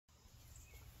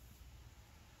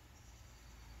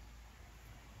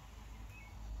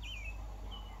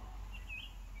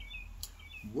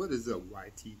What is a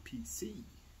YTPC?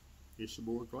 It's your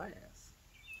boy Glass.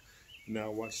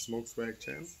 Now watch Smoke Swag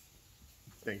channel.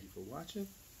 Thank you for watching.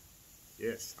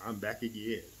 Yes, I'm back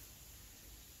again.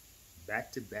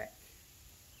 Back to back.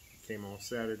 Came on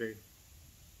Saturday.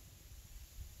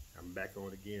 I'm back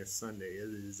on again Sunday. It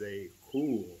is a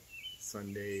cool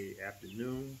Sunday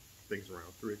afternoon. I think it's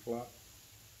around 3 o'clock.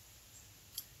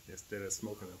 Instead of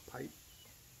smoking a pipe,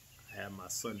 I have my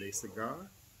Sunday cigar.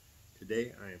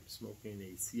 Today I am smoking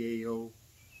a CAO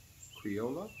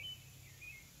Criolla.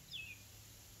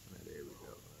 There we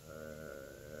go.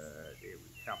 There we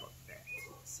go. How about that?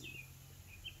 Let's see.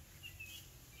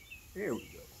 There we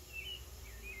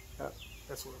go.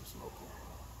 That's what I'm smoking.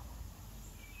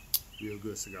 Real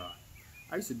good cigar.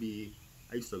 I used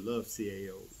to love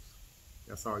CAOs.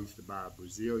 That's all I used to buy.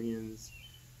 Brazilians,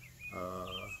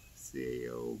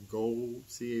 CAO Gold,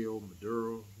 CAO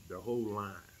Maduro, the whole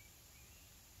line.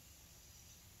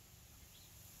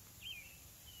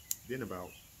 Then about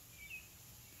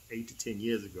 8 to 10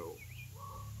 years ago,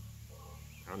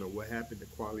 I don't know what happened, the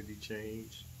quality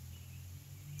changed.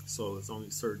 So it's only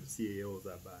certain CAOs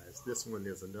I buy. It's this one,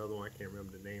 there's another one, I can't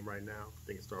remember the name right now. I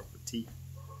think it starts with T.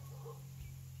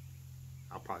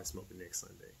 I'll probably smoke it next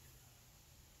Sunday.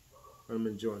 I'm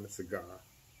enjoying the cigar.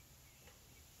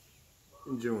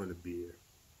 Enjoying the beer.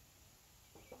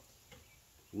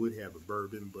 Would have a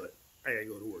bourbon, but I gotta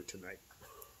go to work tonight.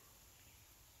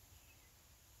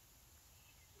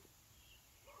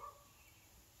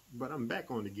 But I'm back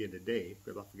on again today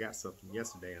because I forgot something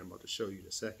yesterday and I'm about to show you in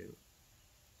a second.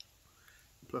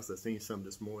 Plus I seen something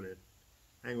this morning.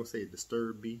 I ain't gonna say it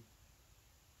disturbed me,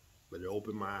 but it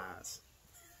opened my eyes.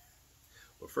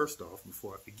 But first off,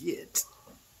 before I forget,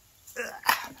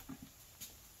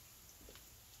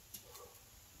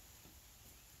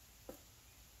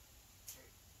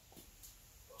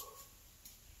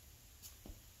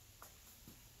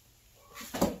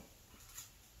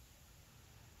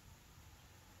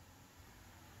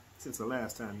 since the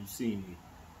last time you've seen me,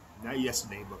 not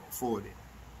yesterday, but before then,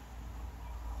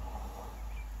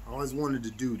 I always wanted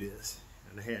to do this,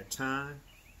 and I had time,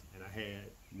 and I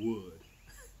had wood,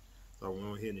 so I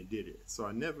went ahead and did it. So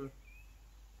I'm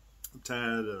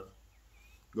tired of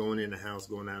going in the house,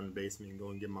 going out in the basement, and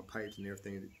going and get my pipes and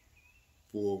everything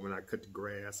for when I cut the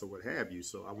grass or what have you.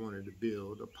 So I wanted to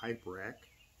build a pipe rack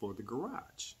for the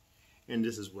garage, and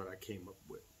this is what I came up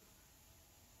with.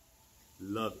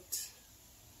 Love it.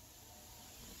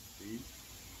 It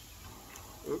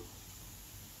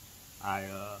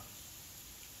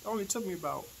only took me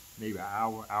about maybe an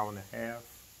hour and a half.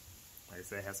 Like I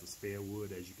said, I had some spare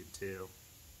wood, as you can tell.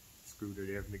 Screwed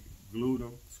it, everything, glued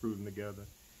them, screwed them together.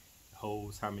 The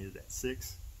hose, how many is that?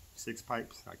 Six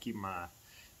pipes. I keep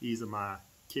these are my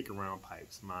kick around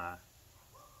pipes, my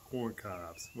corn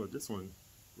cobs. Well, this one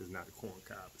is not a corn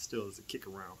cob, it still is a kick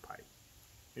around pipe.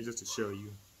 And just to show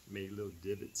you, made little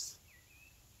divots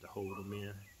to hold them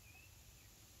in.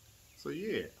 So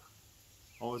yeah,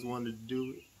 always wanted to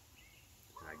do it,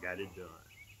 and I got it done.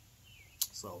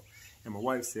 So, and my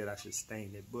wife said I should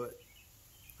stain it, but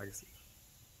like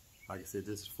I said,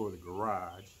 this is for the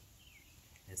garage.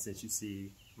 And since you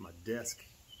see my desk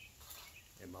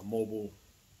and my mobile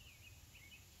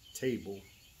table,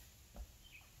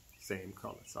 same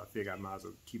color, so I figured I might as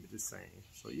well keep it the same.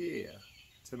 So yeah,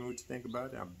 tell me what you think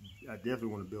about it. I definitely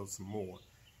want to build some more.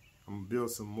 I'm gonna build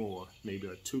some more, maybe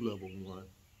a 2-level one.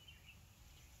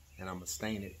 And I'm going to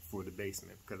stain it for the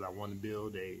basement because I want to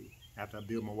build after I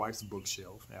build my wife's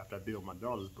bookshelf, after I build my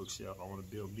daughter's bookshelf, I want to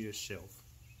build me a shelf.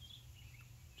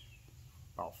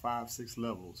 About 5-6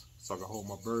 levels so I can hold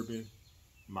my bourbon,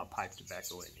 my pipe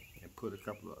tobacco in it, and put a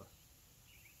couple of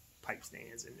pipe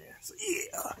stands in there. So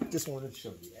yeah, just wanted to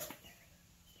show you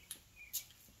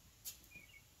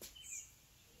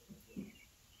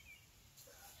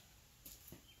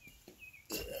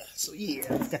that. So yeah,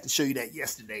 I got to show you that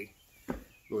yesterday.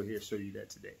 Go ahead and show you that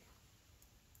today.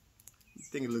 I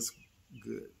think it looks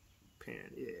good.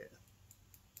 Pan, yeah.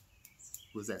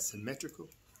 Was that symmetrical?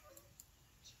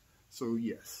 So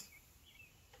yes.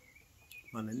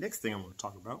 Now the next thing I'm going to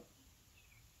talk about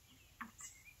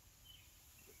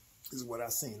is what I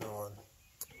seen on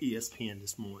ESPN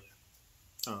this morning.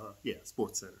 Yeah,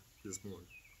 Sports Center this morning.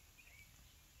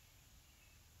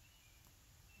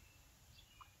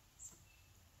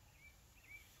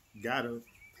 Got up,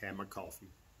 had my coffee.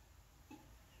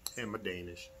 And my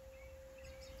Danish,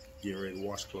 getting ready to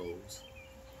wash clothes.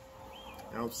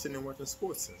 And I was sitting there watching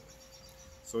Sports Center.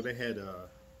 So they had I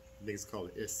think it's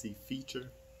called an SC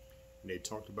feature, and they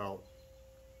talked about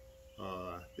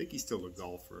I think he's still a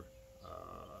golfer.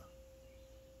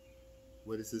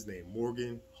 What is his name?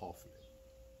 Morgan Hoffmann.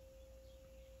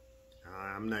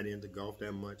 I'm not into golf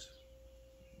that much,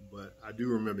 but I do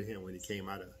remember him when he came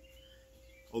out of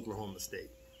Oklahoma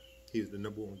State. He was the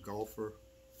 #1 golfer,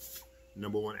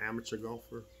 #1 amateur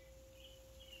golfer.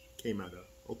 Came out of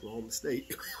Oklahoma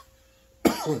State.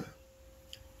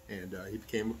 And he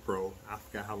became a pro. I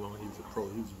forgot how long he was a pro.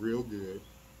 He was real good,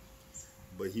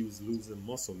 but he was losing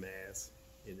muscle mass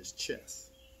in his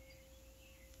chest.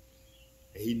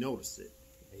 And he noticed it.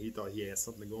 And he thought he had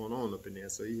something going on up in there.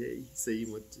 So he said he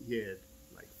had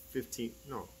like 15,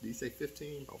 no, did he say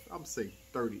 15? Oh, I'm going to say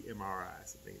 30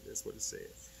 MRIs. I think that's what it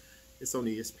says. It's on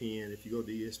ESPN. If you go to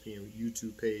the ESPN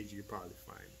YouTube page, you can probably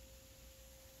find it.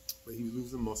 But he was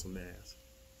losing muscle mass.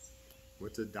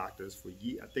 Went to the doctors for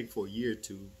I think for a year or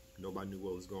two. Nobody knew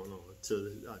what was going on. Until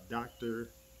a doctor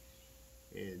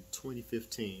in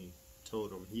 2015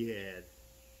 told him he had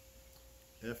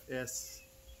FSMD.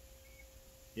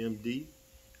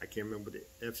 I can't remember what the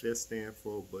FS stand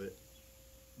for, but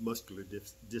muscular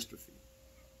dystrophy.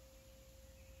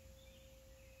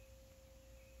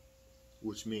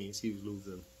 Which means he was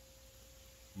losing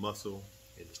muscle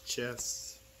in his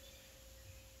chest,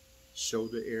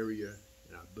 shoulder area,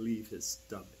 and I believe his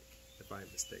stomach, if I'm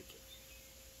mistaken.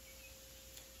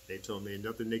 They told me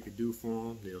nothing they could do for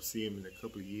him. They'll see him in a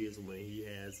couple of years when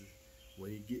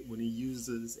he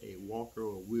uses a walker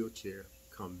or a wheelchair,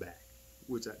 come back.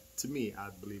 Which to me, I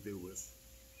believe it was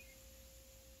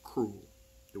cruel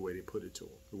the way they put it to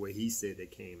him, the way he said they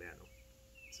came at him,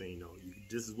 saying,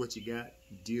 this is what you got,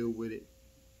 deal with it,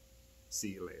 see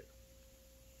you later.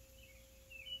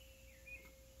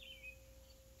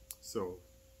 So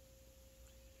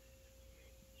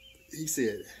he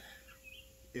said,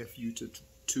 F you to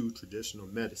traditional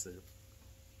medicine.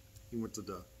 He went to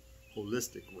the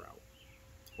holistic route,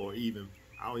 or even,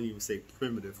 I don't even say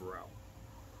primitive route.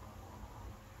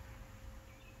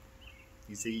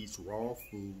 He said he eats raw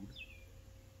food,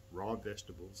 raw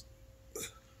vegetables.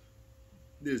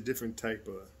 There's different type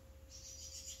of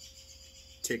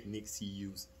techniques he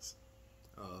uses.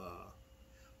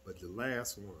 But the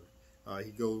last one,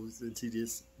 he goes into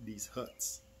these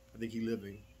huts. I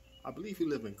believe he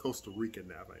lives in Costa Rica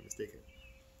now, if I'm not mistaken.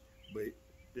 But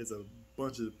there's a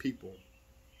bunch of people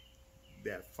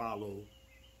that follow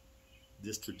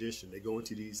this tradition. They go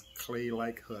into these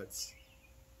clay-like huts,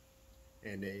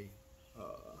 and it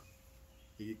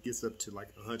gets up to like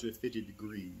 150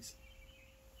 degrees,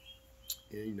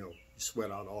 and you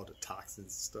sweat out all the toxins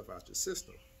and stuff out your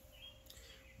system.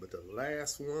 But the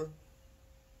last one,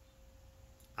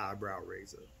 eyebrow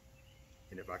raiser,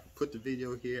 and if I can put the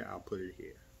video here, I'll put it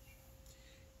here.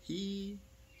 He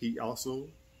also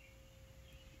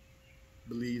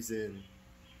believes in,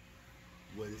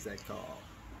 what is that called?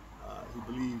 He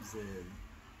believes in,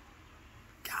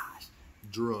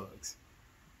 drugs,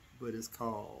 but it's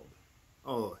called,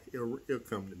 it'll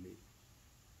come to me.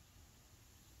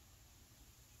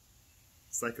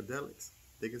 Psychedelics.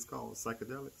 I think it's called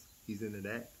psychedelics. He's into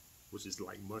that, which is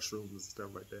like mushrooms and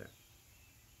stuff like that.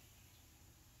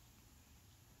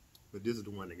 But this is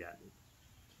the one that got me.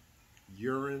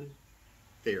 Urine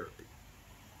therapy.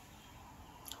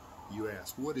 You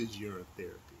ask, what is urine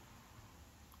therapy?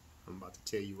 I'm about to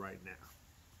tell you right now.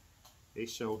 They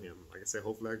show him, like I said,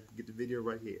 hopefully I can get the video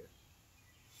right here.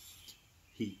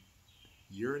 He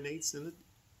urinates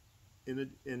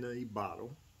in a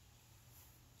bottle,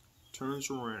 turns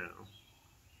around,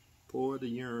 pours the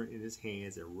urine in his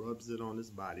hands and rubs it on his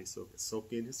body so it can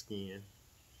soak in his skin,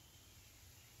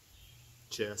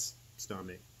 chest,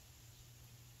 stomach.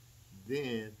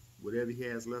 Then, whatever he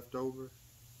has left over,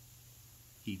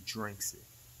 he drinks it.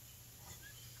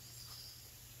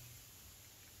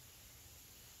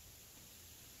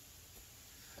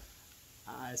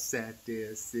 I sat there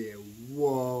and said,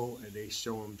 whoa, and they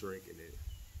show him drinking it.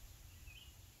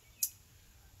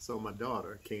 So my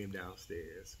daughter came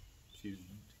downstairs. She was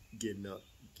getting up,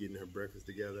 getting her breakfast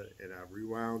together, and I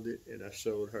rewound it and I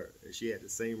showed her. And she had the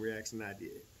same reaction I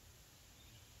did.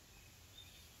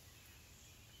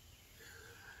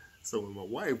 So when my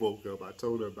wife woke up, I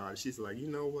told her about it. She's like, you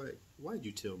know what? Why'd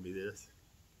you tell me this?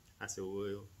 I said,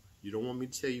 well, you don't want me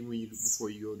to tell you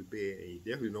before you go to bed, and you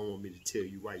definitely don't want me to tell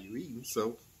you while you're eating,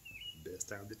 so best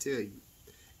time to tell you.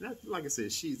 And like I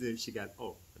said,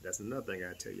 that's another thing I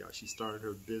gotta tell y'all. She started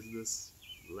her business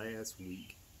last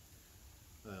week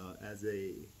as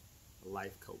a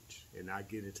life coach, and I'll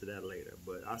get into that later.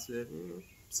 But I said,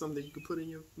 something you can put in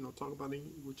your, talk about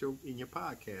in your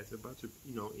podcast about your,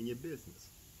 in your business.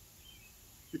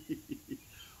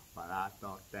 But I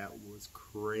thought that was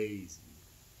crazy.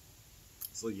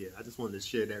 So yeah, I just wanted to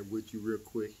share that with you real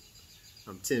quick.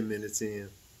 I'm 10 minutes in.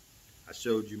 I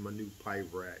showed you my new pipe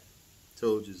rack.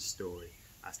 Told you the story.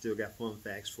 I still got fun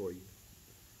facts for you.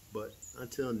 But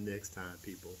until next time,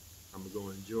 people, I'm going to go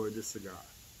enjoy this cigar.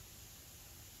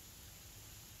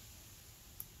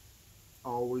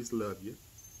 Always love you.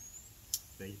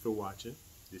 Thank you for watching.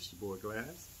 This is your boy Glass.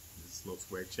 This is Smoke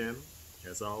Swag Channel.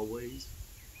 As always,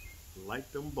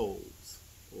 like them bowls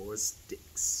or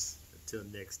sticks. Until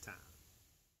next time.